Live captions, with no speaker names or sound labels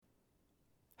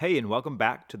Hey, and welcome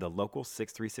back to the Local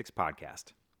 636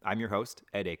 podcast. I'm your host,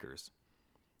 Ed Akers.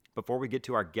 Before we get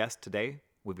to our guest today,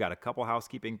 we've got a couple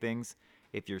housekeeping things.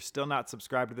 If you're still not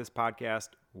subscribed to this podcast,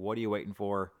 what are you waiting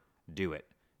for? Do it.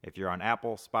 If you're on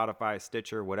Apple, Spotify,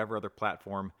 Stitcher, whatever other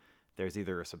platform, there's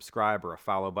either a subscribe or a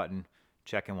follow button.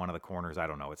 Check in one of the corners. I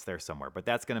don't know. It's there somewhere. But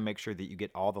that's going to make sure that you get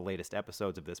all the latest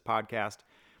episodes of this podcast,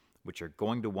 which you're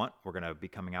going to want. We're going to be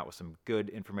coming out with some good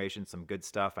information, some good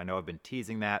stuff. I know I've been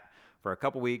teasing that for a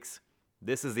couple weeks.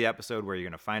 This is the episode where you're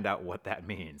going to find out what that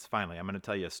means. Finally, I'm going to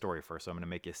tell you a story first, so I'm going to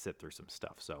make you sit through some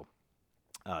stuff. So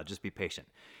just be patient.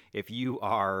 If you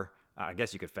are, I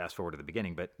guess you could fast forward to the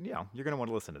beginning, but you're going to want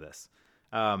to listen to this.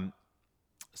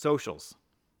 Socials,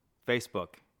 Facebook,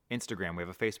 Instagram. We have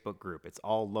a Facebook group. It's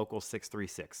all Local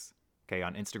 636. Okay,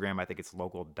 on Instagram, I think it's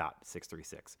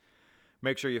local.636.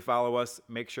 Make sure you follow us.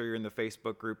 Make sure you're in the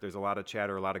Facebook group. There's a lot of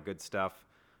chatter, a lot of good stuff,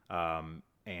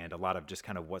 and a lot of just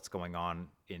kind of what's going on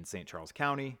in St. Charles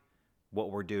County,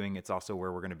 what we're doing. It's also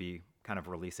where we're going to be kind of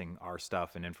releasing our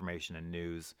stuff and information and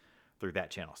news through that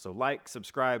channel. So like,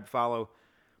 subscribe, follow,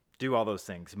 do all those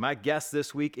things. My guest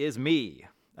this week is me.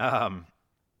 I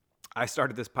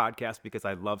started this podcast because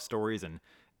I love stories, and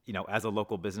as a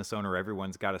local business owner,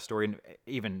 everyone's got a story, and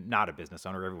even not a business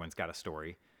owner, everyone's got a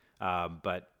story.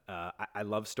 But I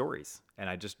love stories, and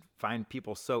I just find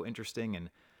people so interesting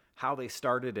and how they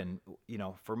started. And,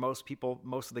 for most people,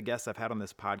 most of the guests I've had on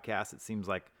this podcast, it seems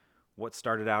like what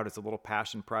started out as a little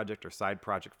passion project or side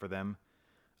project for them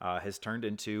has turned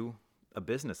into a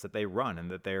business that they run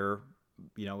and that they're,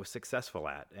 successful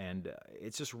at. And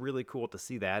it's just really cool to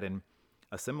see that. And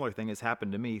a similar thing has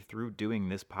happened to me through doing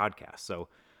this podcast. So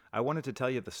I wanted to tell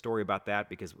you the story about that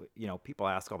because, people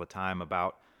ask all the time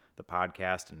about the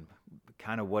podcast and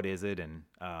kind of what is it. And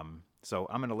so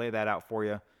I'm going to lay that out for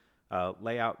you,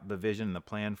 lay out the vision and the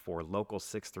plan for Local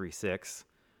 636.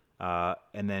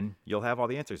 And then you'll have all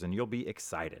the answers and you'll be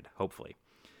excited, hopefully.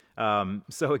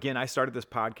 So again, I started this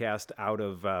podcast out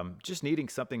of just needing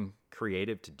something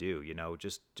creative to do,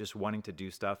 just wanting to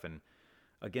do stuff. And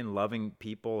again, loving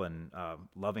people and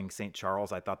loving St.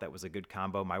 Charles. I thought that was a good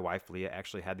combo. My wife, Leah,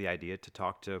 actually had the idea to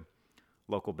talk to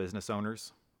local business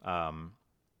owners.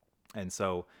 And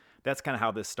so that's kind of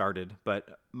how this started.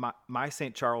 But my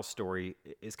St. Charles story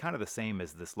is kind of the same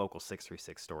as this Local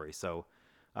 636 story. So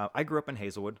I grew up in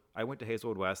Hazelwood. I went to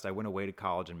Hazelwood West. I went away to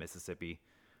college in Mississippi.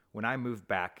 When I moved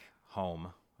back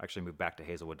home, I actually moved back to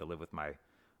Hazelwood to live with my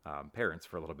parents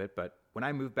for a little bit. But when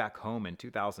I moved back home in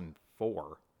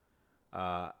 2004,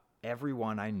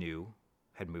 everyone I knew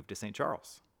had moved to St.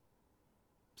 Charles.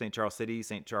 St. Charles City,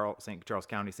 St. Charles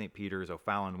County, St. Peters,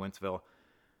 O'Fallon, Wentzville.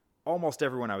 Almost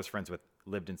everyone I was friends with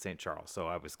lived in St. Charles. So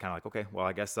I was kind of like, okay, well,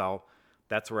 I guess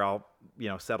that's where I'll,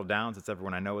 settle down since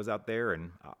everyone I know is out there,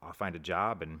 and I'll find a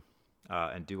job and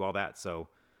do all that. So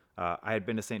I had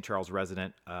been a St. Charles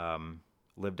resident,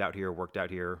 lived out here, worked out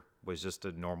here, was just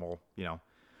a normal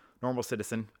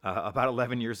citizen. About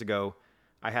 11 years ago,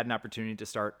 I had an opportunity to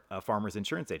start a farmer's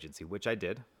insurance agency, which I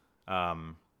did.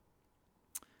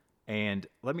 And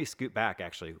let me scoot back,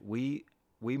 actually. We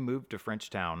moved to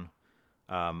Frenchtown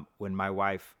when my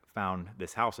wife found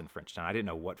this house in Frenchtown. I didn't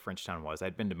know what Frenchtown was.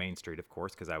 I'd been to Main Street, of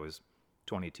course, because I was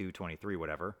 22, 23,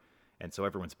 whatever. And so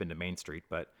everyone's been to Main Street,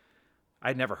 but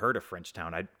I'd never heard of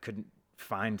Frenchtown. I couldn't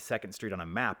find 2nd Street on a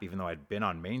map, even though I'd been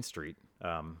on Main Street.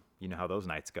 You know how those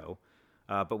nights go.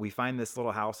 But we find this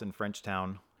little house in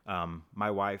Frenchtown. My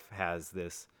wife has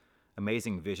this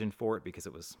amazing vision for it because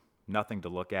it was nothing to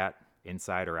look at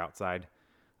inside or outside.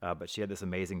 But she had this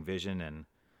amazing vision, and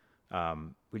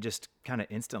we just kind of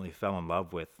instantly fell in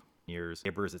love with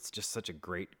neighbors. It's just such a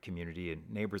great community, and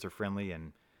neighbors are friendly.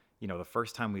 And, the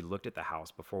first time we looked at the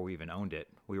house before we even owned it,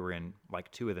 we were in like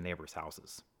 2 of the neighbors'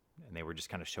 houses, and they were just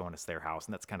kind of showing us their house.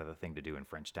 And that's kind of the thing to do in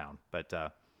Frenchtown.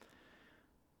 But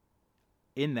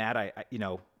in that, I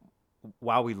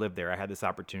while we lived there, I had this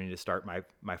opportunity to start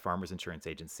my farmer's insurance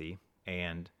agency.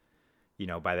 And,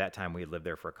 by that time we had lived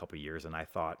there for a couple of years, and I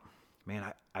thought,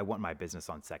 man, I want my business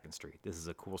on 2nd Street. This is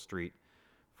a cool street.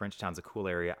 Frenchtown's a cool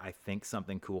area. I think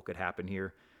something cool could happen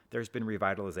here. There's been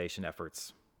revitalization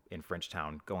efforts in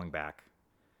Frenchtown going back,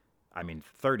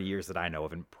 30 years that I know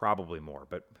of, and probably more.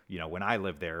 But, when I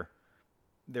lived there,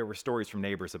 there were stories from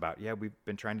neighbors about, we've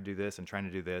been trying to do this and trying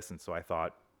to do this. And so I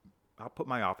thought, I'll put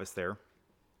my office there.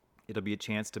 It'll be a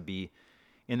chance to be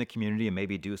in the community and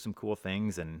maybe do some cool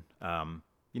things. And,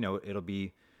 it'll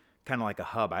be kind of like a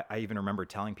hub. I even remember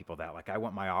telling people that, like, I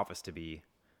want my office to be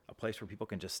a place where people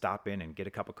can just stop in and get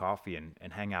a cup of coffee and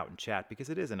hang out and chat, because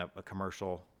it isn't a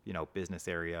commercial, business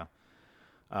area.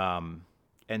 And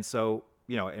so,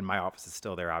 and my office is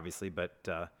still there, obviously,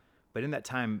 but in that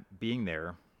time being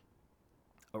there,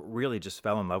 really just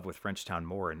fell in love with Frenchtown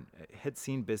more and had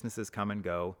seen businesses come and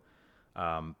go.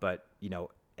 But,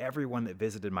 everyone that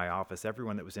visited my office,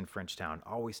 everyone that was in Frenchtown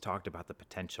always talked about the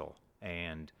potential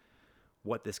and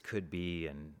what this could be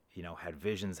and, had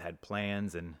visions, had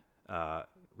plans, and it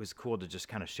was cool to just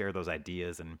kind of share those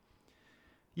ideas. And,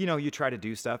 you try to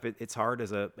do stuff. It's hard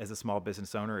as a small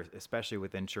business owner, especially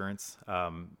with insurance,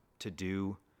 to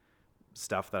do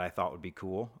stuff that I thought would be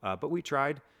cool. But we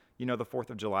tried. The 4th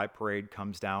of July parade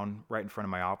comes down right in front of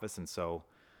my office. And so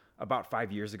about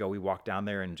 5 years ago, we walked down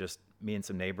there and just me and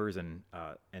some neighbors and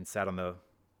sat on the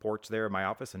porch there in my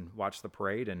office and watched the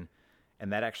parade. And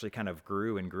that actually kind of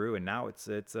grew and grew. And now it's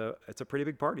a pretty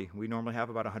big party. We normally have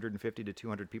about 150 to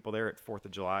 200 people there at 4th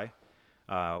of July,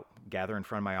 gather in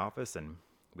front of my office, and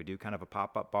we do kind of a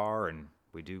pop-up bar, and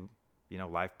we do,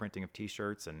 live printing of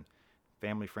t-shirts and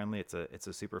family friendly. It's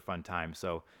a super fun time.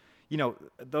 So,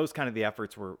 those kind of the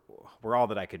efforts were all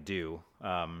that I could do.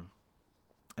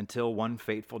 Until one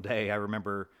fateful day, I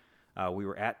remember, we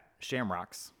were at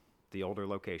Shamrocks, the older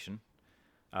location.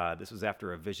 This was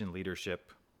after a vision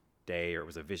leadership day, or it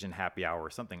was a vision happy hour or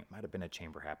something. It might've been a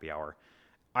chamber happy hour.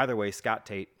 Either way, Scott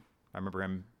Tate, I remember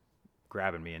him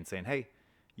grabbing me and saying, "Hey,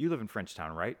 you live in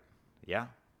Frenchtown, right?" "Yeah."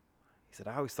 He said,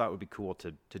 "I always thought it would be cool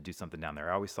to do something down there.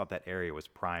 I always thought that area was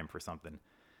prime for something."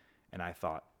 And I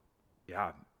thought,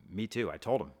 yeah, me too. I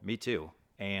told him, me too.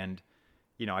 And,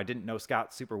 I didn't know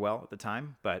Scott super well at the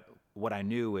time, but what I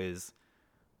knew is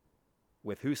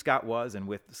with who Scott was and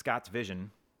with Scott's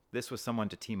vision, this was someone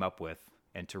to team up with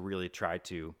and to really try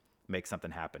to make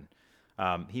something happen.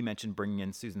 He mentioned bringing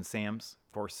in Susan Sams.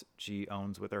 Of course, she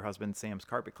owns with her husband Sam's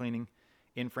Carpet Cleaning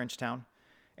in Frenchtown.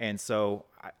 And so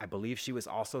I believe she was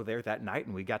also there that night,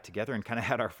 and we got together and kind of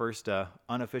had our first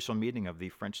unofficial meeting of the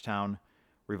Frenchtown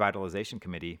Revitalization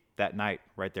Committee that night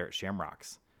right there at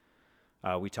Shamrocks.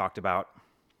 We talked about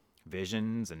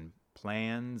visions and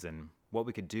plans and what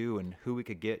we could do and who we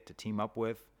could get to team up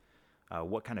with,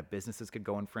 what kind of businesses could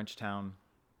go in Frenchtown,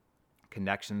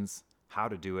 connections, how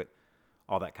to do it,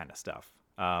 all that kind of stuff.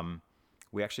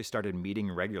 We actually started meeting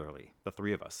regularly, the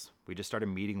three of us. We just started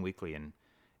meeting weekly and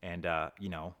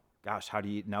gosh, how do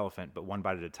you eat an elephant but one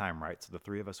bite at a time, right? So the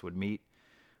three of us would meet.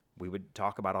 We would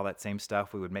talk about all that same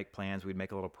stuff. We would make plans. We'd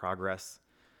make a little progress.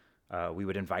 We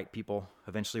would invite people.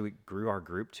 Eventually, we grew our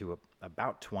group to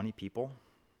about 20 people,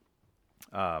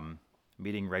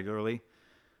 meeting regularly,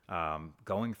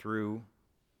 going through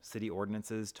city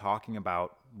ordinances, talking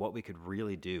about what we could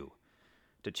really do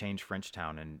to change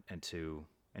Frenchtown and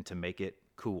to make it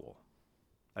cool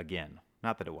again.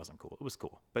 Not that it wasn't cool. It was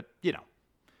cool. But,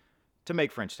 to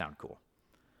make Frenchtown cool.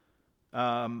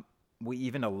 We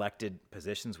even elected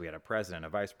positions. We had a president, a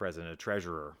vice president, a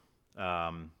treasurer.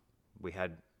 We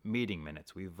had meeting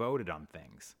minutes. We voted on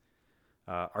things.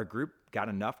 Our group got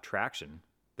enough traction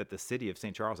that the city of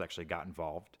St. Charles actually got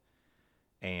involved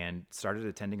and started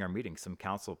attending our meetings. Some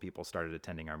council people started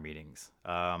attending our meetings.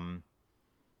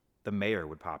 The mayor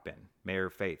would pop in. Mayor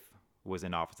Faith was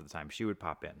in office at the time. She would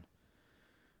pop in.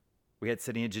 We had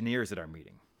city engineers at our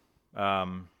meeting.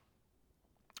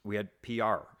 We had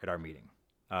PR at our meeting.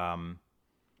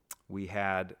 We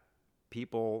had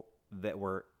people that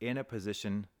were in a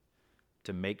position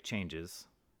to make changes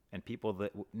and people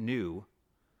that knew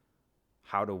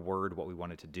how to word what we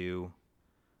wanted to do,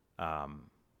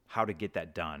 how to get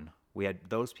that done. We had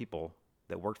those people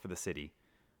that worked for the city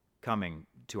coming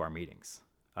to our meetings.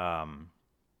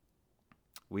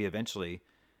 We eventually,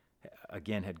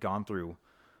 again, had gone through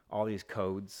all these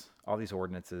codes, all these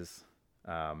ordinances,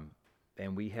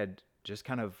 and we had just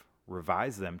kind of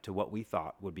revised them to what we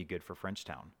thought would be good for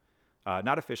Frenchtown.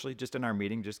 Not officially, just in our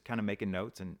meeting, just kind of making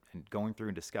notes and going through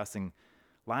and discussing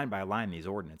line by line these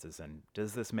ordinances. And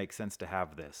does this make sense to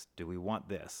have this? Do we want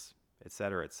this? Et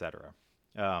cetera, et cetera.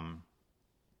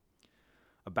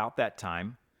 About that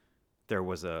time, there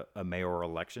was a mayoral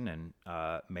election, and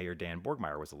Mayor Dan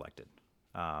Borgmeyer was elected.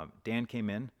 Dan came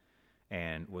in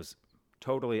and was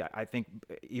totally, I think,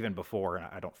 even before, and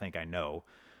I don't think I know,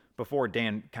 before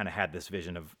Dan kind of had this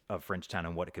vision of Frenchtown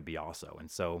and what it could be also.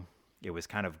 And so it was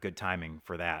kind of good timing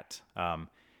for that.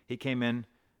 He came in,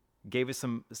 gave us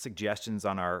some suggestions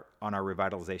on our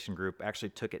revitalization group, actually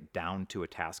took it down to a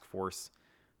task force,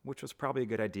 which was probably a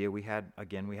good idea. We had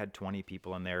 20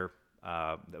 people in there.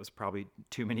 That was probably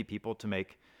too many people to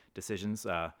make decisions.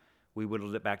 We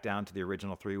whittled it back down to the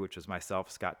original three, which was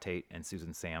myself, Scott Tate, and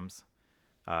Susan Sams.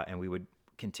 And we would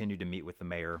continue to meet with the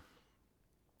mayor.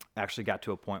 Actually got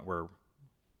to a point where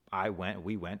I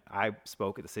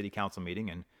spoke at the city council meeting,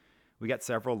 and we got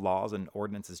several laws and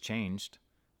ordinances changed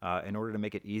in order to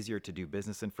make it easier to do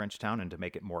business in Frenchtown and to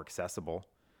make it more accessible.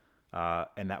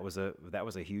 And that was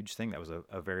a huge thing. That was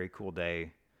a very cool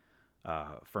day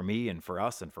for me and for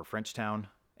us and for Frenchtown.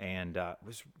 And it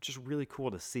was just really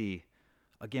cool to see,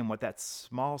 again, what that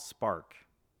small spark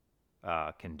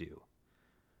can do.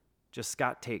 Just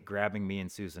Scott Tate grabbing me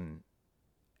and Susan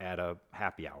at a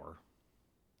happy hour,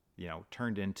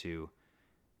 turned into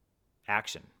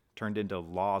action, turned into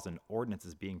laws and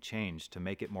ordinances being changed to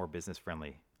make it more business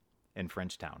friendly in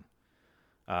Frenchtown.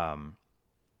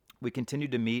 We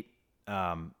continued to meet.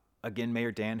 Again,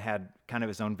 Mayor Dan had kind of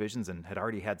his own visions and had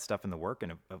already had stuff in the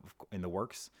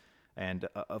works. And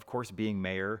of course, being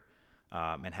mayor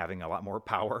and having a lot more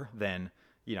power than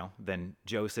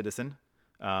Joe Citizen,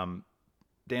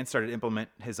 Dan started to implement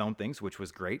his own things, which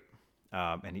was great.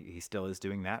 And he still is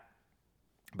doing that.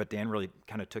 But Dan really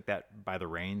kind of took that by the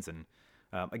reins. And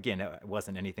again, it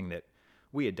wasn't anything that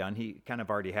we had done. He kind of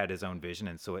already had his own vision.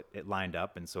 And so it lined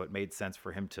up. And so it made sense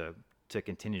for him to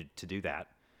continue to do that.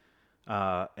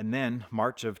 And then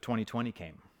March of 2020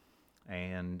 came.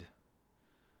 And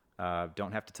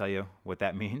don't have to tell you what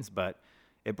that means, but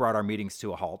it brought our meetings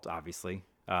to a halt, obviously.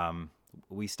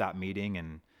 We stopped meeting,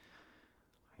 and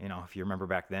if you remember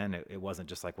back then, it wasn't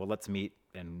just like, well, let's meet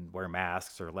and wear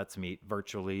masks, or let's meet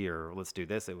virtually, or let's do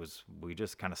this. We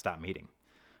just kind of stopped meeting.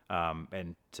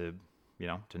 And to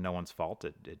no one's fault,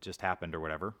 it just happened or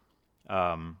whatever.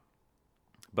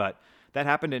 But that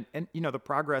happened, and the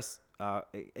progress,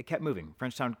 it kept moving.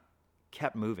 Frenchtown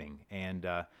kept moving, and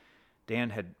Dan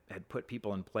had put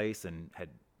people in place and had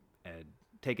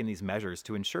taken these measures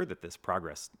to ensure that this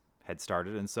progress had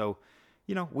started. And so,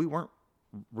 we weren't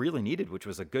really needed, which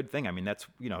was a good thing. I mean, that's,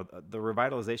 the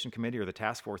revitalization committee or the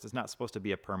task force is not supposed to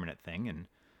be a permanent thing. And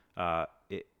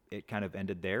it kind of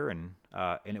ended there, and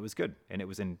it was good. And it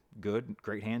was in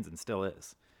great hands, and still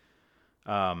is.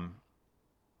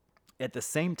 At the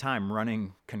same time,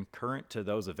 running concurrent to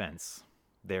those events,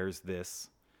 there's this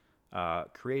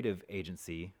creative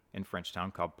agency in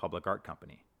Frenchtown called Public Art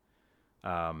Company.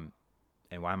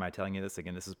 And why am I telling you this?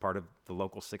 Again, this is part of the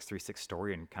local 636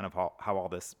 story and kind of how all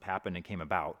this happened and came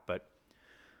about. But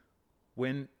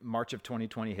when March of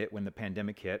 2020 hit, when the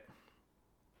pandemic hit,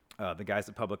 the guys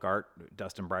at Public Art,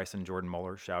 Dustin Bryson, Jordan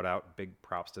Muller, shout out, big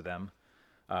props to them,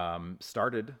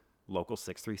 started Local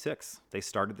 636. They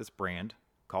started this brand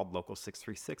called Local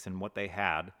 636, and what they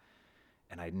had,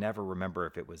 and I never remember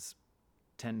if it was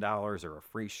 $10 or a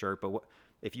free shirt, but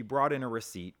if you brought in a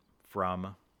receipt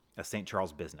from a St.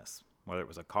 Charles business, whether it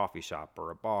was a coffee shop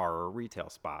or a bar or a retail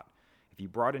spot, if you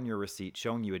brought in your receipt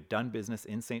showing you had done business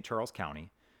in St. Charles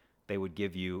County, they would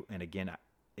give you, and again,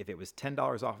 if it was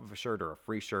 $10 off of a shirt or a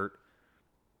free shirt,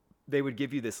 they would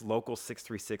give you this Local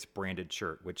 636 branded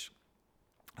shirt, which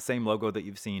same logo that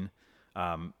you've seen.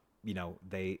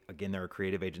 They're a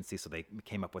creative agency, so they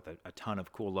came up with a ton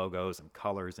of cool logos and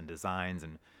colors and designs,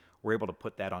 and were able to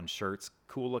put that on shirts,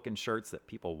 cool looking shirts that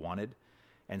people wanted.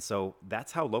 And so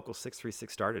that's how Local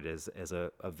 636 started, as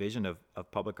a vision of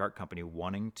Public Art Company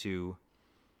wanting to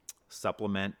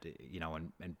supplement,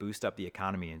 and boost up the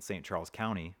economy in St. Charles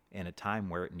County in a time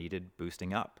where it needed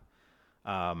boosting up.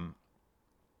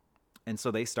 And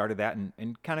so they started that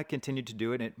and kind of continued to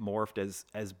do it. It morphed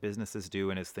as businesses do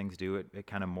and as things do. It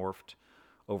kind of morphed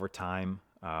over time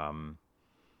and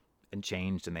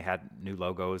changed, and they had new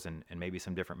logos and maybe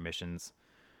some different missions.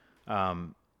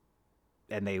 And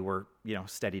they were,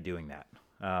 steady doing that.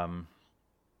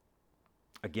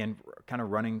 Again, kind of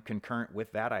running concurrent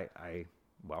with that,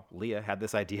 Leah had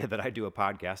this idea that I do a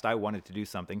podcast. I wanted to do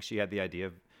something. She had the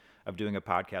idea of doing a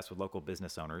podcast with local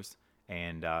business owners.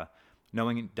 And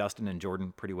knowing Dustin and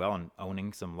Jordan pretty well, and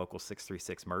owning some Local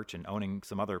 636 merch and owning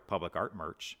some other Public Art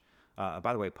merch.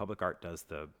 By the way, Public Art does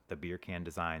the beer can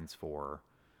designs for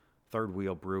Third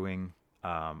Wheel Brewing.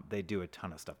 They do a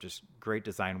ton of stuff, just great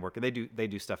design work. And they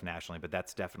do stuff nationally, but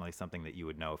that's definitely something that you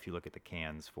would know if you look at the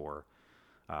cans for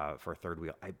Third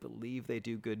Wheel. I believe they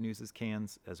do Good News'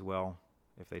 cans as well.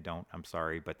 If they don't, I'm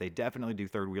sorry, but they definitely do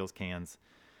Third Wheel's cans.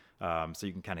 So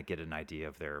you can kind of get an idea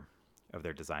of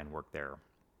their design work there.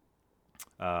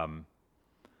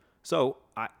 So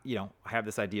I have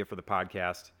this idea for the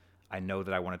podcast. I know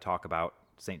that I want to talk about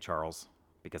St. Charles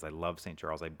because I love St.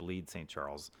 Charles. I bleed St.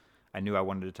 Charles. I knew I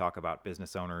wanted to talk about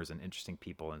business owners and interesting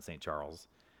people in St. Charles.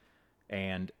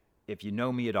 And if you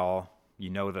know me at all, you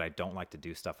know that I don't like to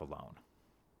do stuff alone.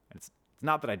 It's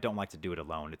not that I don't like to do it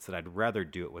alone. It's that I'd rather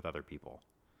do it with other people.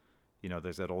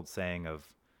 There's that old saying of,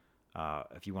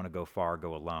 if you want to go far,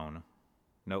 go alone.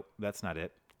 Nope, that's not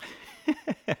it.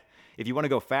 If you want to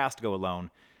go fast, go alone.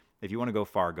 If you want to go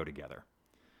far, go together.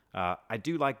 I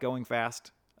do like going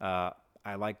fast.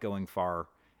 I like going far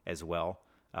as well.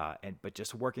 But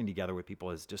just working together with people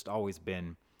has just always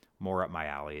been more up my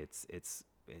alley. It's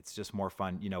just more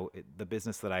fun. The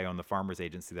business that I own, the farmer's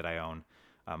agency that I own,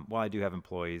 while I do have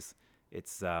employees,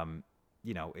 it's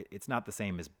it's not the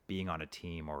same as being on a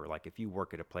team, or like if you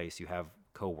work at a place, you have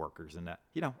coworkers, and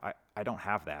I don't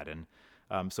have that. And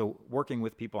so working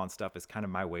with people on stuff is kind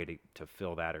of my way to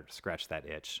fill that, or to scratch that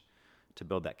itch, to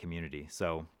build that community.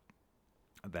 So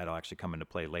that'll actually come into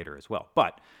play later as well.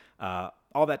 But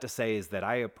all that to say is that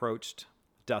I approached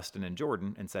Dustin and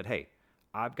Jordan and said, hey,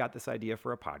 I've got this idea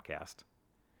for a podcast.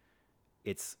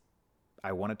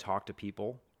 I want to talk to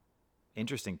people,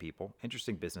 interesting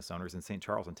business owners in St.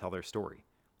 Charles, and tell their story.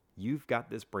 You've got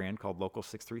this brand called Local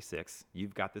 636.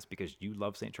 You've got this because you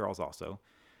love St. Charles also.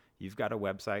 You've got a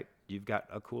website. You've got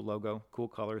a cool logo, cool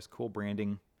colors, cool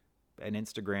branding, an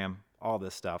Instagram, all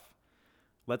this stuff.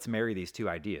 Let's marry these two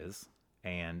ideas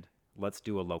and let's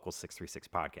do a Local 636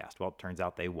 podcast. Well, it turns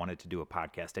out they wanted to do a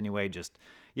podcast anyway. Just,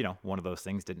 one of those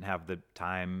things, didn't have the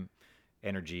time,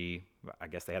 energy. I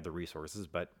guess they had the resources,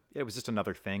 but it was just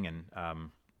another thing, and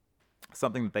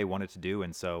something that they wanted to do.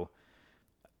 And so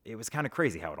it was kind of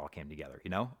crazy how it all came together,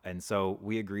 And so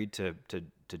we agreed to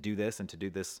do this, and to do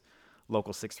this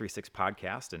Local 636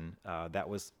 podcast. And that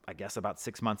was, I guess, about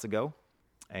 6 months ago.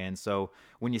 And so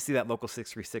when you see that Local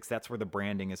 636, that's where the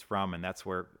branding is from. And that's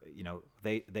where,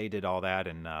 they did all that.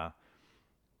 And,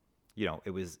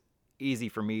 it was easy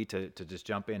for me to just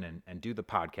jump in and do the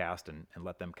podcast and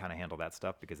let them kind of handle that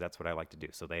stuff, because that's what I like to do.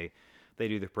 So they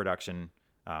do the production.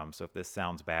 So if this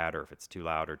sounds bad, or if it's too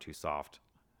loud or too soft,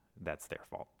 that's their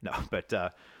fault. No, but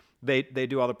they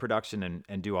do all the production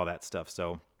and do all that stuff.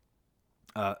 So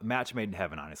match made in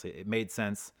heaven, honestly. It made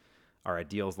sense. Our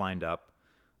ideals lined up,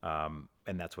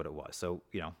 and that's what it was. So,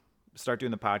 start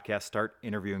doing the podcast, start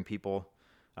interviewing people.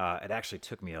 It actually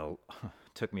took me a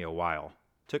while.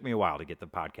 Took me a while to get the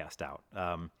podcast out.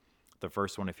 The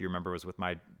first one, if you remember, was with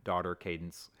my daughter,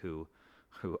 Cadence, who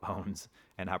owns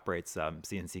and operates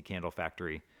CNC Candle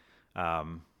Factory.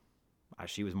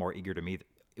 She was more eager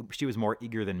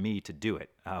than me to do it.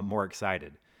 More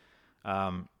excited.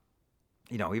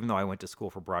 Even though I went to school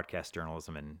for broadcast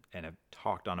journalism and have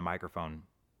talked on a microphone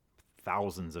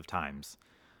thousands of times,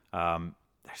 there's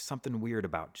something weird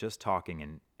about just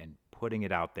talking and putting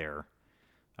it out there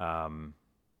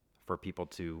for people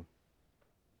to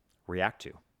react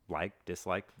to, like,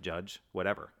 dislike, judge,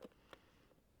 whatever.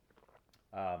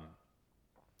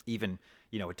 Even,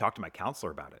 we talked to my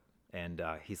counselor about it, and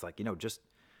he's like, just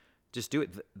do it.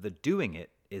 The doing it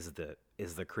is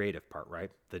the creative part,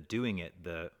 right? The doing it,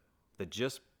 the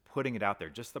just putting it out there,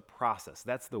 just the process.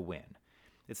 That's the win.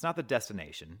 It's not the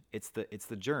destination. It's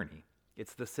the journey.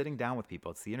 It's the sitting down with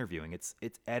people. It's the interviewing. It's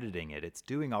editing it. It's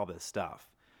doing all this stuff.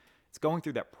 It's going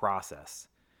through that process.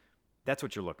 That's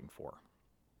what you're looking for.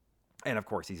 And of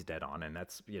course, he's dead on. And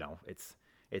that's,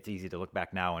 it's easy to look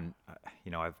back now and,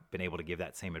 I've been able to give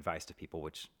that same advice to people,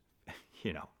 which,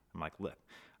 I'm like, look,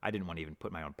 I didn't want to even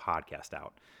put my own podcast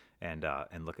out, and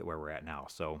look at where we're at now.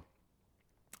 So,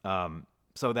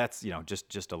 so that's,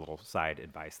 just a little side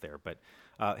advice there, but,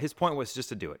 his point was just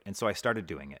to do it. And so I started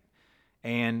doing it,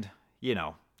 and,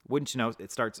 wouldn't you know,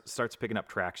 it starts picking up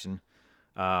traction,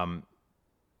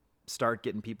 start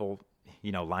getting people,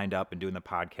 lined up and doing the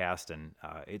podcast. And,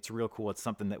 it's real cool. It's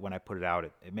something that when I put it out,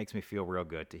 it makes me feel real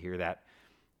good to hear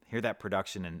that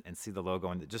production and see the logo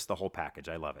and just the whole package.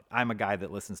 I love it. I'm a guy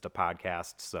that listens to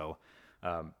podcasts. So,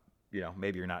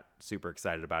 maybe you're not super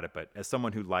excited about it, but as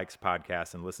someone who likes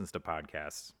podcasts and listens to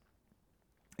podcasts,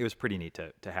 it was pretty neat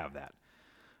to have that.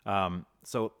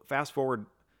 So fast forward,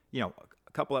 a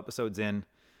couple episodes in,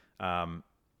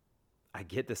 I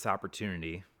get this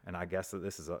opportunity, and I guess that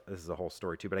this is a whole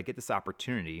story too, but I get this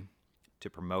opportunity to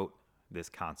promote this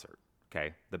concert.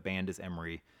 Okay. The band is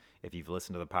Emery. If you've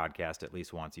listened to the podcast at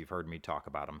least once, you've heard me talk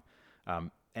about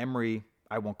them. Emery,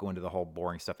 I won't go into the whole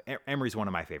boring stuff. Emery's one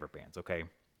of my favorite bands. Okay.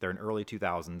 They're an early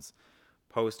 2000s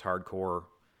post-hardcore,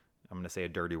 I'm going to say a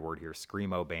dirty word here,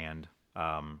 screamo band.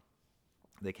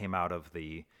 They came out of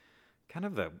the kind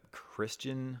of the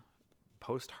Christian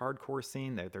post-hardcore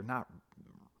scene. They're not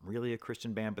really a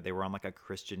Christian band, but they were on like a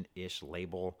Christian-ish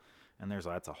label. And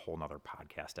that's a whole nother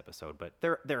podcast episode, but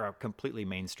they're a completely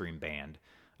mainstream band.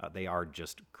 They are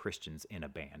just Christians in a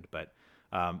band, but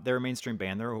they're a mainstream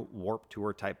band. They're a Warped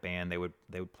Tour type band. They would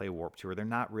play Warped Tour. They're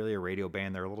not really a radio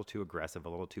band. They're a little too aggressive, a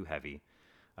little too heavy.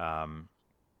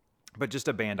 But just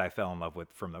a band I fell in love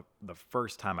with from the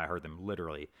first time I heard them,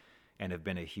 literally, and have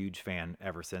been a huge fan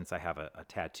ever since. I have a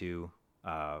tattoo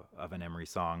of an Emery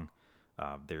song,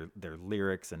 their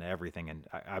lyrics and everything. And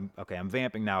I'm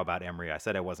vamping now about Emery. I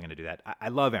said I wasn't going to do that. I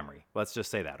love Emery. Let's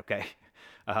just say that, okay?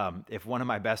 If one of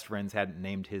my best friends hadn't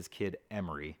named his kid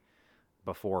Emery,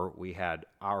 before we had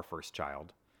our first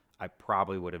child, I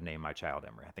probably would have named my child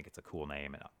Emery. I think it's a cool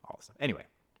name and all this stuff. Anyway,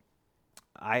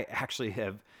 I actually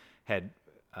have had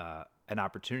an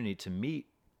opportunity to meet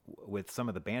with some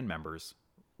of the band members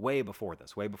way before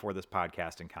this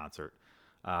podcast and concert.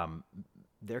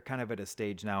 They're kind of at a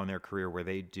stage now in their career where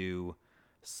they do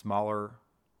smaller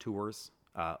tours,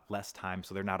 less time,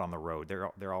 so they're not on the road.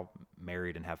 They're all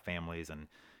married and have families, and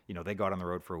they go out on the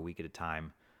road for a week at a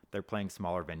time. They're playing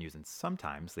smaller venues, and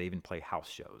sometimes they even play house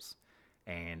shows.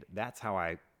 And that's how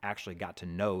I actually got to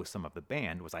know some of the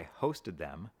band. Was I hosted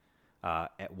them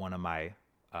at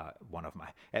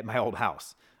at my old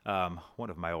house, one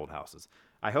of my old houses.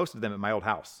 I hosted them at my old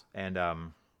house, and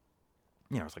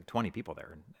it's like 20 people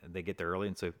there, and they get there early,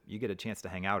 and so you get a chance to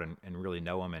hang out and really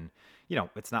know them. And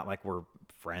it's not like we're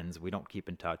friends. We don't keep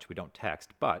in touch. We don't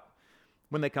text. But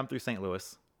when they come through St.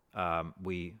 Louis,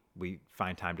 we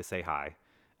find time to say hi.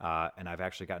 And I've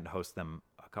actually gotten to host them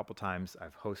a couple times.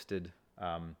 I've hosted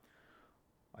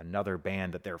another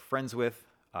band that they're friends with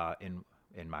in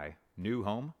my new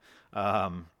home,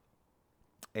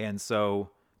 and so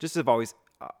just have always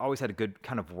had a good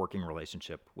kind of working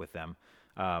relationship with them.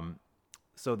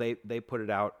 So they put it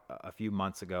out a few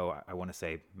months ago. I want to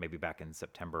say maybe back in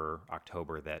September,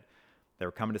 October, that they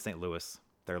were coming to St. Louis.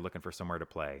 They're looking for somewhere to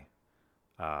play.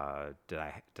 Did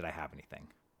I have anything?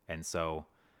 And so,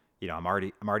 I'm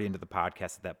already into the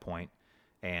podcast at that point,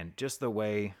 and just the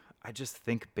way I just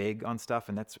think big on stuff,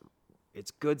 and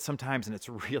it's good sometimes, and it's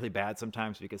really bad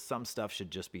sometimes, because some stuff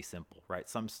should just be simple, right?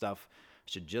 Some stuff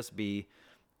should just be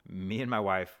me and my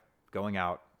wife going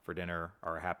out for dinner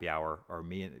or a happy hour, or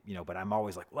me, but I'm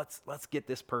always like, let's get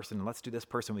this person, let's do this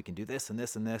person. We can do this and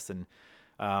this and this. And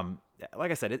like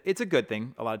I said, it's a good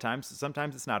thing a lot of times.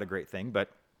 Sometimes it's not a great thing,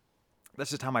 but that's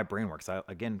just how my brain works.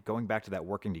 Again, going back to that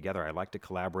working together, I like to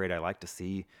collaborate. I like to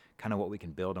see kind of what we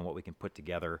can build and what we can put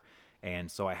together.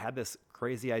 And so I had this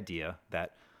crazy idea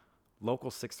that Local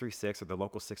 636 or the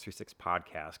Local 636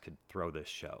 podcast could throw this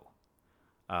show.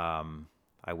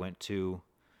 I went to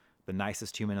the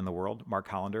nicest human in the world, Mark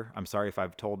Hollander. I'm sorry if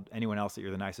I've told anyone else that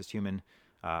you're the nicest human.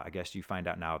 I guess you find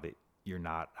out now that you're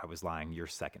not. I was lying. You're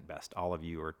second best. All of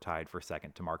you are tied for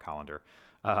second to Mark Hollander,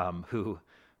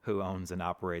 who owns and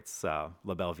operates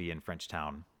La Belle Vie in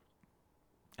Frenchtown.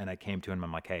 And I came to him.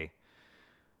 I'm like, hey,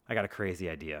 I got a crazy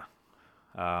idea.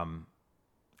 Can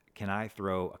I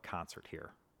throw a concert here?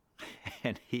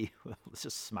 And he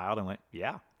just smiled and went,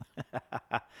 yeah,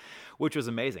 which was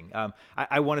amazing.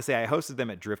 I want to say I hosted them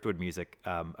at Driftwood Music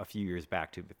a few years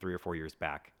back, 3 or 4 years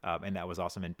back, and that was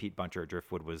awesome. And Pete Buncher at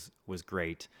Driftwood was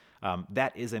great.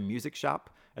 That is a music shop.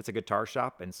 It's a guitar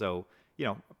shop. And so,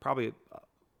 probably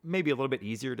maybe a little bit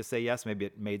easier to say yes. Maybe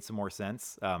it made some more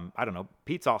sense. I don't know.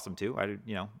 Pete's awesome too.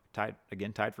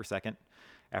 Tied for second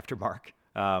after Mark.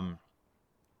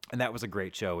 And that was a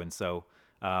great show. And so,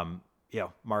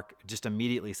 Mark just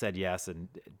immediately said yes and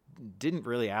didn't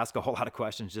really ask a whole lot of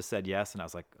questions, just said yes. And I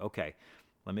was like, okay,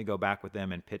 let me go back with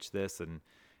them and pitch this, and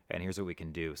here's what we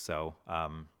can do. So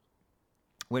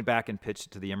went back and pitched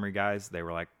it to the Emery guys. They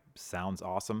were like, sounds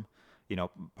awesome.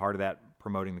 Part of that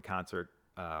promoting the concert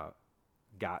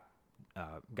got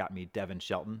me Devin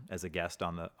Shelton as a guest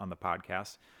on the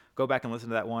podcast. Go back and listen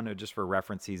to that one just for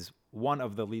reference. He's one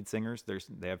of the lead singers.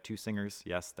 They have 2 singers.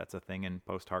 Yes, that's a thing in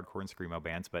post-hardcore and screamo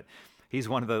bands, but he's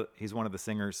one of the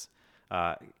singers.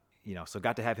 So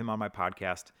got to have him on my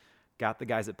podcast. Got the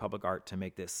guys at Public Art to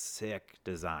make this sick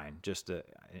design.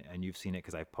 And you've seen it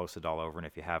because I've posted all over. And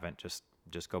if you haven't, just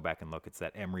go back and look. It's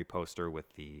that Emery poster with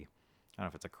I don't know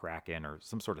if it's a Kraken or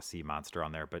some sort of sea monster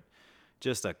on there, but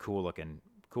just a cool looking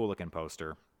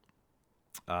poster.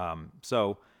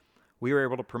 So we were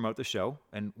able to promote the show,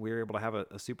 and we were able to have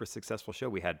a super successful show.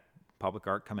 We had Public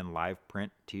Art come in live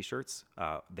print t-shirts.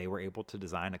 They were able to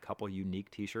design a couple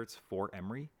unique t-shirts for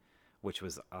Emery, which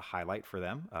was a highlight for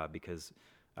them because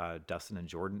Dustin and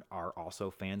Jordan are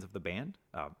also fans of the band.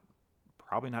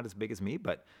 Probably not as big as me,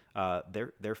 but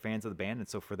they're fans of the band. And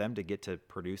so for them to get to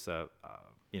produce a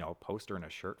poster and a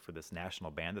shirt for this national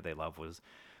band that they love was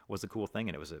a cool thing.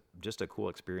 And it was just a cool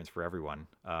experience for everyone.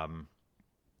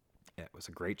 It was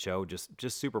a great show.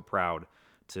 Just super proud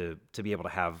to be able to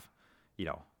have,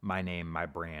 my name, my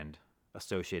brand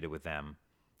associated with them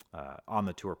on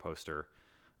the tour poster.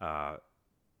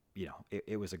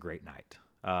 It was a great night.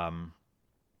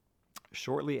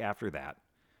 Shortly after that,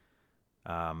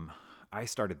 I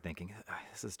started thinking,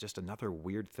 this is just another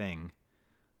weird thing.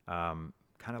 Kind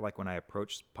of like when I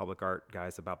approached Public Art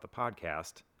guys about the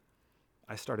podcast,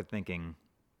 I started thinking,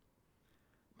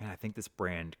 man, I think this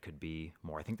brand could be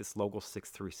more. I think this Local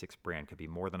 636 brand could be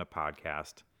more than a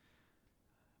podcast,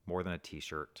 more than a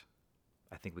t-shirt.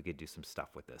 I think we could do some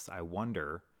stuff with this. I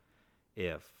wonder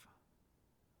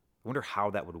how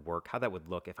that would work, how that would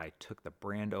look if I took the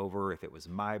brand over, if it was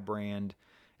my brand.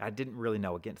 I didn't really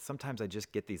know. Again, sometimes I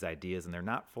just get these ideas and they're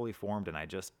not fully formed, and I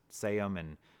just say them,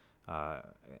 and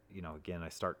again, I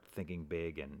start thinking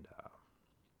big, and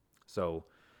so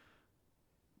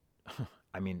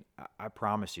I mean, I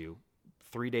promise you,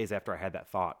 3 days after I had that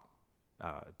thought,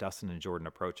 Dustin and Jordan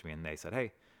approached me and they said,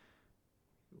 "Hey,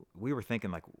 we were thinking,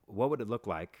 like, what would it look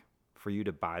like for you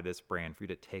to buy this brand, for you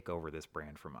to take over this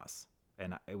brand from us?"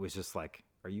 And it was just like,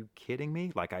 are you kidding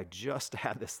me? Like, I just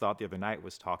had this thought the other night,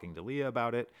 was talking to Leah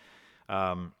about it.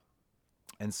 And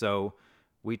so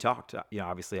we talked.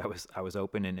 Obviously I was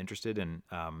open and interested, and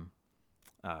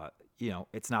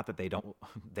it's not that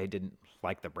they didn't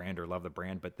like the brand or love the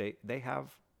brand, but they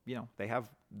have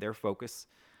their focus.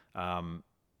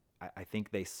 I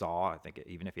think they saw,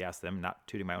 even if you ask them, not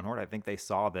tooting my own horn, I think they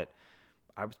saw that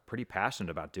I was pretty passionate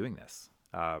about doing this,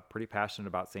 pretty passionate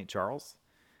about St. Charles,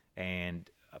 and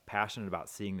passionate about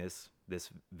seeing this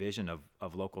vision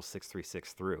of Local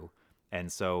 636 through.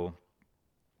 And so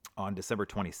on December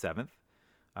 27th,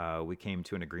 we came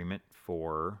to an agreement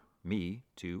for me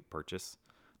to purchase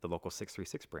the Local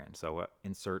 636 brand. So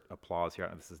insert applause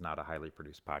here. This is not a highly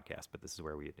produced podcast, but this is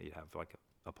where we have like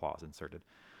applause inserted.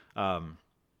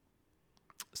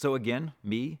 So again,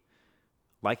 me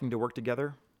liking to work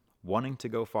together, wanting to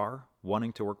go far,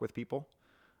 wanting to work with people,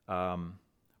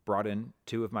 brought in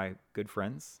two of my good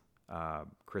friends,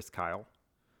 Chris Kyle,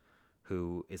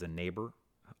 who is a neighbor,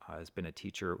 has been a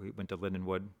teacher. He went to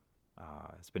Lindenwood,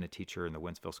 has been a teacher in the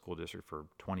Wentzville School District for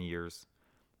 20 years.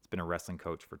 He's been a wrestling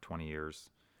coach for 20 years.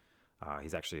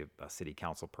 He's actually a city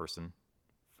council person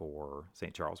for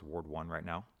St. Charles, Ward 1 right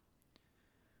now.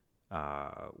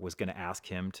 Was going to ask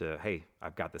him to, hey,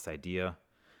 I've got this idea.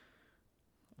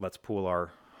 Let's pool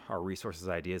our resources,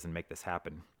 ideas, and make this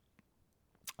happen.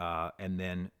 And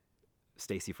then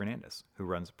Stacy Fernandez, who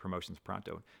runs Promotions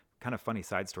Pronto. Kind of funny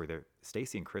side story there.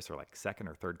 Stacy and Chris are like second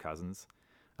or third cousins.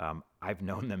 I've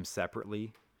known them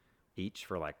separately each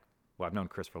for I've known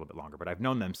Chris for a little bit longer, but I've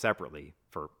known them separately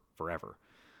for forever.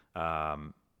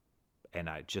 And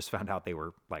I just found out they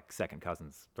were like second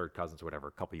cousins, third cousins, whatever,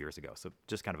 a couple years ago. So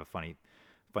just kind of a funny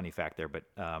fact there. But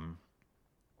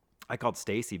I called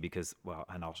Stacy because,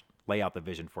 and I'll lay out the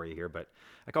vision for you here, but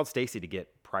I called Stacy to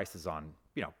get prices on,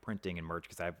 printing and merch,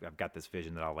 because I've got this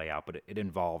vision that I'll lay out, but it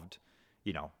involved,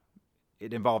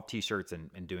 t-shirts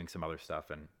and doing some other stuff.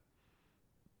 And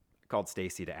I called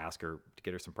Stacy to ask her to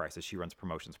get her some prices. She runs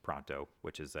Promotions Pronto,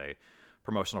 which is a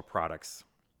promotional products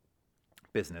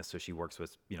business. So she works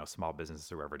with, small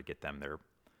businesses or wherever to get them their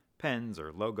pens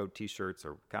or logo t-shirts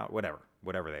or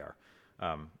whatever they are.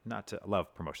 Not to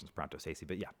love Promotions Pronto, Stacy,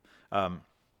 but yeah.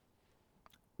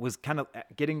 Was kind of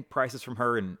getting prices from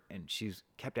her, and she's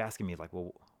kept asking me like,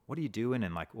 well, what are you doing?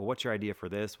 And like, well, what's your idea for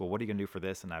this? Well, what are you going to do for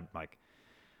this? And I'm like,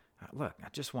 look, I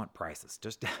just want prices.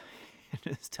 Just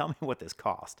tell me what this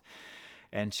cost.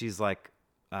 And she's like,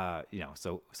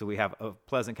 so we have a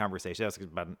pleasant conversation. That was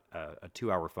about a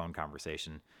 2-hour phone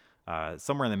conversation.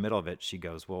 Somewhere in the middle of it, she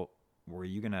goes, well, were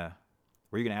you gonna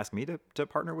ask me to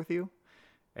partner with you?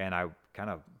 And I kind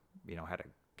of, had a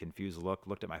confused look,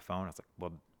 looked at my phone. I was like,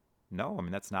 well, no, I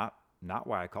mean, that's not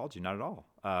why I called you. Not at all.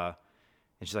 And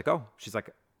she's like,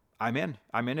 I'm in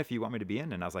if you want me to be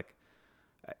in. And I was like,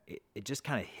 it just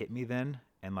kind of hit me then.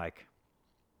 And like,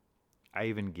 I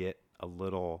even get a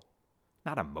little,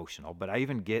 not emotional, but I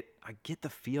get the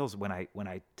feels when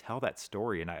I tell that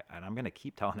story, and I'm going to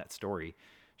keep telling that story.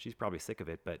 She's probably sick of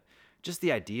it, but just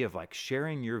the idea of like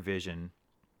sharing your vision,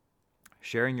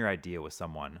 sharing your idea with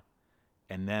someone,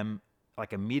 and them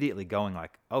like immediately going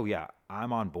like, oh yeah,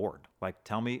 I'm on board. Like,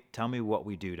 tell me what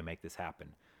we do to make this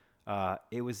happen.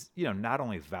 It was, not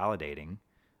only validating,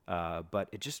 but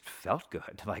it just felt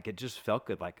good. Like, it just felt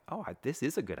good. Like, oh, this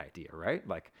is a good idea, right?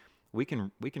 Like, we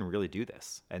can really do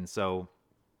this. And so,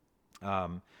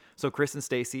 so Chris and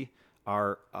Stacy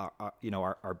are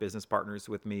business partners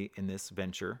with me in this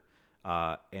venture.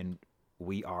 And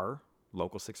we are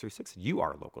Local 636. You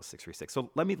are Local 636. So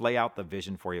let me lay out the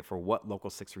vision for you for what Local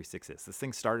 636 is. This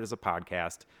thing started as a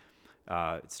podcast.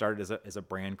 It started as a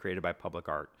brand created by Public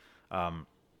Art.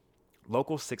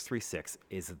 Local 636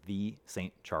 is the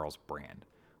St. Charles brand.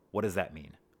 What does that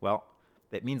mean? Well,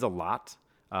 it means a lot.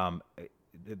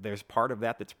 There's part of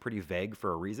that that's pretty vague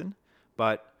for a reason.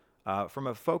 But from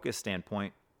a focus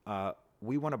standpoint,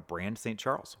 we want to brand St.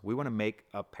 Charles. We want to make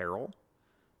apparel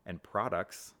and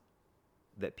products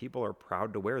that people are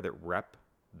proud to wear that rep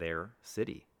their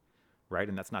city, right?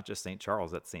 And that's not just St.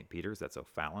 Charles. That's St. Peter's. That's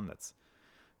O'Fallon. That's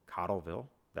Cottleville.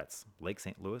 That's Lake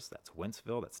St. Louis. That's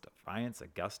Wentzville. That's Defiance,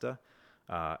 Augusta.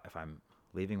 If I'm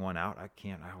leaving one out, I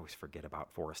always forget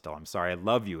about Forestell. I'm sorry. I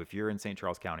love you. If you're in St.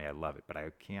 Charles County, I love it, but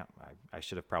I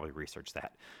should have probably researched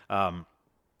that.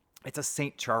 It's a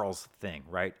St. Charles thing,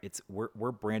 right?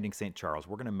 We're branding St. Charles.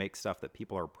 We're going to make stuff that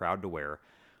people are proud to wear,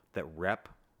 that rep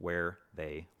where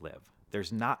they live.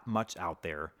 There's not much out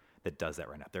there that does that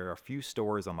right now. There are a few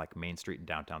stores on like Main Street in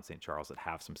downtown St. Charles that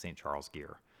have some St. Charles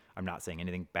gear. I'm not saying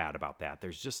anything bad about that.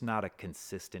 There's just not a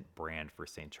consistent brand for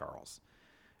St. Charles.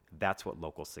 That's what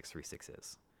Local 636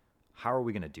 is. How are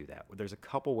we going to do that? There's a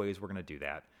couple ways we're going to do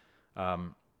that.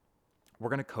 We're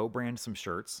going to co-brand some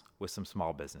shirts with some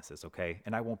small businesses, okay?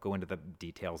 And I won't go into the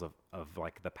details of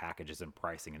like the packages and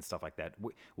pricing and stuff like that.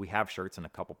 We have shirts in a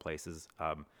couple places.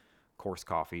 Course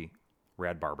Coffee,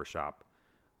 Rad Barbershop,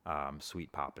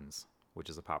 Sweet Poppins, which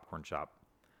is a popcorn shop.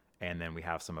 And then we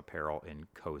have some apparel in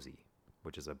Cozy,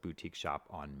 which is a boutique shop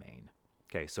on Main.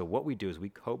 Okay, so what we do is we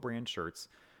co-brand shirts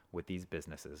with these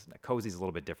businesses. Now, Cozy's a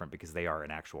little bit different because they are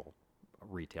an actual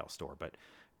retail store, but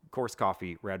Course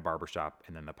Coffee, Rad Barbershop,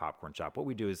 and then the popcorn shop. What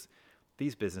we do is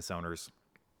these business owners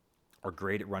are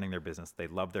great at running their business. They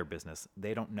love their business.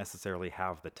 They don't necessarily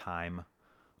have the time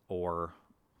or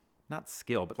not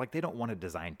skill, but like they don't want to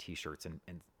design t-shirts and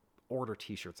order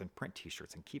t-shirts and print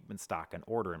t-shirts and keep them in stock and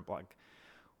order and like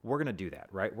we're going to do that,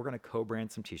 right? We're going to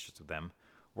co-brand some t-shirts with them.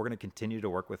 We're going to continue to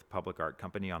work with Public Art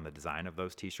Company on the design of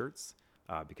those t-shirts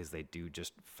because they do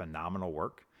just phenomenal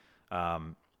work.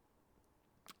 And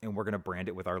we're going to brand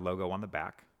it with our logo on the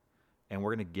back. And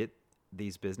we're going to get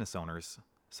these business owners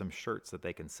some shirts that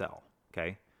they can sell,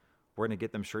 okay? We're going to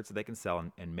get them shirts that they can sell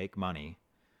and make money,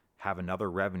 have another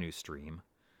revenue stream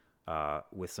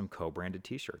with some co-branded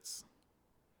t-shirts.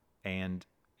 And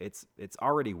it's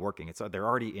already working. They're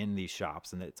already in these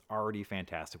shops, and it's already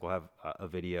fantastic. We'll have a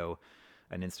video,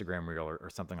 an Instagram reel or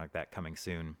something like that coming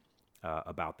soon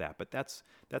about that. But that's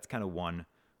kind of one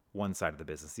side of the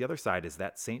business. The other side is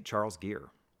that St. Charles gear.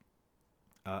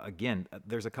 Again,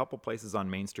 there's a couple places on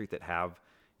Main Street that have,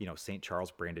 St.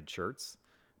 Charles branded shirts,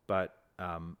 but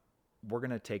we're going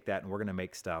to take that and we're going to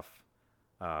make stuff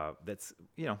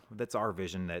that's our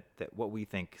vision, that what we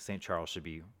think St. Charles should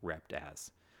be repped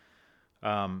as.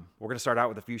 We're going to start out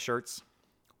with a few shirts.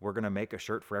 We're going to make a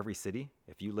shirt for every city.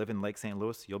 If you live in Lake St.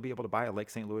 Louis, you'll be able to buy a Lake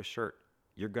St. Louis shirt.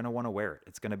 You're going to want to wear it.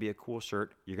 It's going to be a cool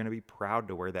shirt. You're going to be proud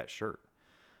to wear that shirt.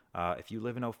 If you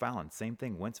live in O'Fallon, same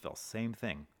thing. Wentzville, same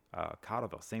thing.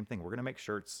 Cottleville, same thing. We're going to make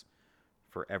shirts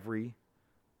for every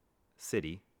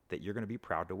city that you're going to be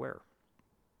proud to wear.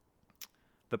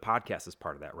 The podcast is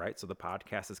part of that, right? So the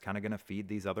podcast is kind of going to feed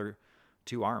these other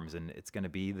two arms, and it's going to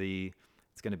be the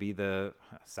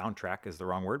soundtrack is the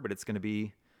wrong word, but it's going to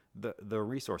be the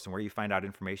resource and where you find out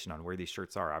information on where these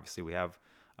shirts are. Obviously, we have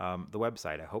the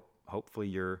website. Hopefully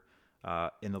you're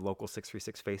in the Local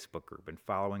 636 Facebook group and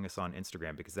following us on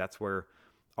Instagram, because that's where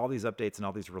all these updates and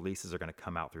all these releases are going to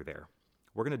come out through there.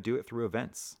 We're going to do it through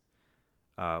events.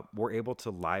 We're able to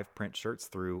live print shirts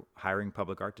through hiring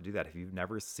Public Art to do that. If you've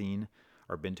never seen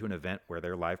or been to an event where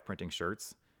they're live printing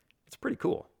shirts, it's pretty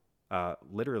cool.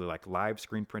 Literally like live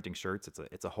screen printing shirts.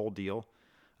 It's a whole deal.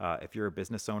 If you're a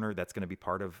business owner, that's going to be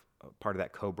part of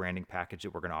that co-branding package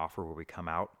that we're going to offer where we come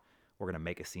out. We're going to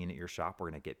make a scene at your shop. We're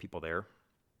going to get people there.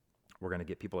 We're going to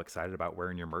get people excited about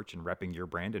wearing your merch and repping your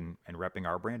brand and repping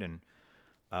our brand and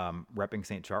repping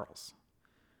St. Charles.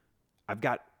 I've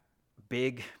got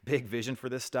big vision for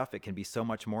this stuff. It can be so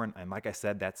much more. And like I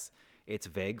said, it's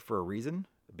vague for a reason,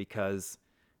 because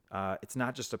it's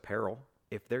not just apparel.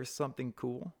 If there's something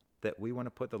cool that we want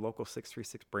to put the Local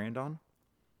 636 brand on,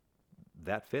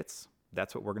 that fits.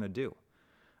 That's what we're going to do.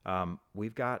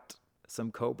 We've got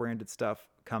some co-branded stuff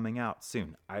coming out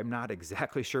soon. I'm not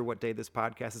exactly sure what day this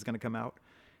podcast is going to come out,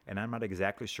 and I'm not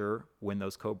exactly sure when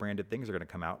those co-branded things are going to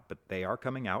come out, but they are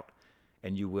coming out,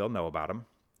 and you will know about them,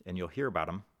 and you'll hear about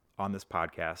them on this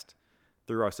podcast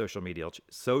through our social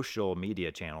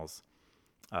media channels,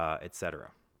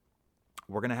 etc.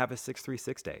 We're going to have a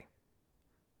 636 day.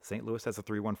 St. Louis has a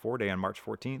 314 day on March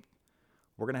 14th.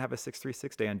 We're going to have a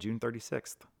 636 day on June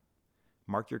 36th.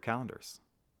 Mark your calendars.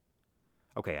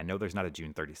 Okay, I know there's not a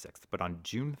June 36th, but on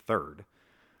June 3rd,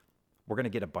 we're going to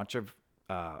get a bunch of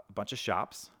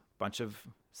shops, bunch of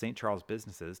St. Charles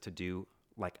businesses to do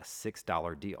like a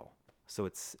 $6 deal. So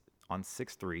it's on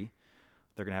 6/3.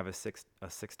 They're going to have a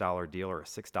 $6 deal or a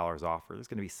 $6 offer. There's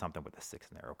going to be something with a 6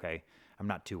 in there, okay? I'm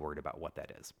not too worried about what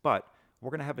that is. But we're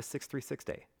going to have a 636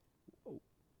 day.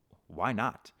 Why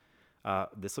not?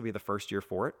 This will be the first year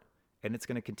for it, and it's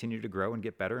going to continue to grow and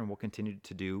get better, and we'll continue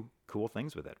to do cool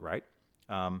things with it, right?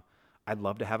 I'd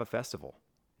love to have a festival.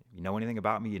 You know anything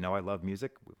about me, you know I love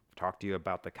music. We've talked to you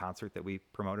about the concert that we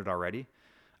promoted already.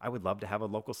 I would love to have a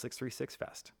Local 636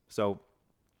 Fest. So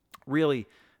really,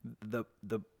 the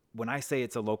when I say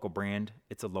it's a local brand,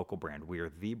 it's a local brand. We are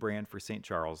the brand for St.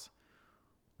 Charles.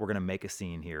 We're going to make a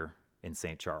scene here in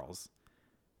St. Charles.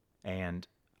 And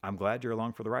I'm glad you're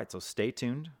along for the ride. So stay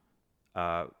tuned.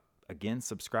 Again,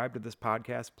 subscribe to this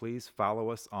podcast. Please follow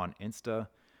us on Insta.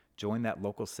 Join that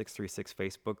local 636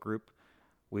 Facebook group.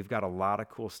 We've got a lot of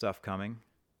cool stuff coming,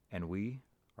 and we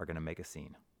are going to make a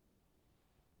scene.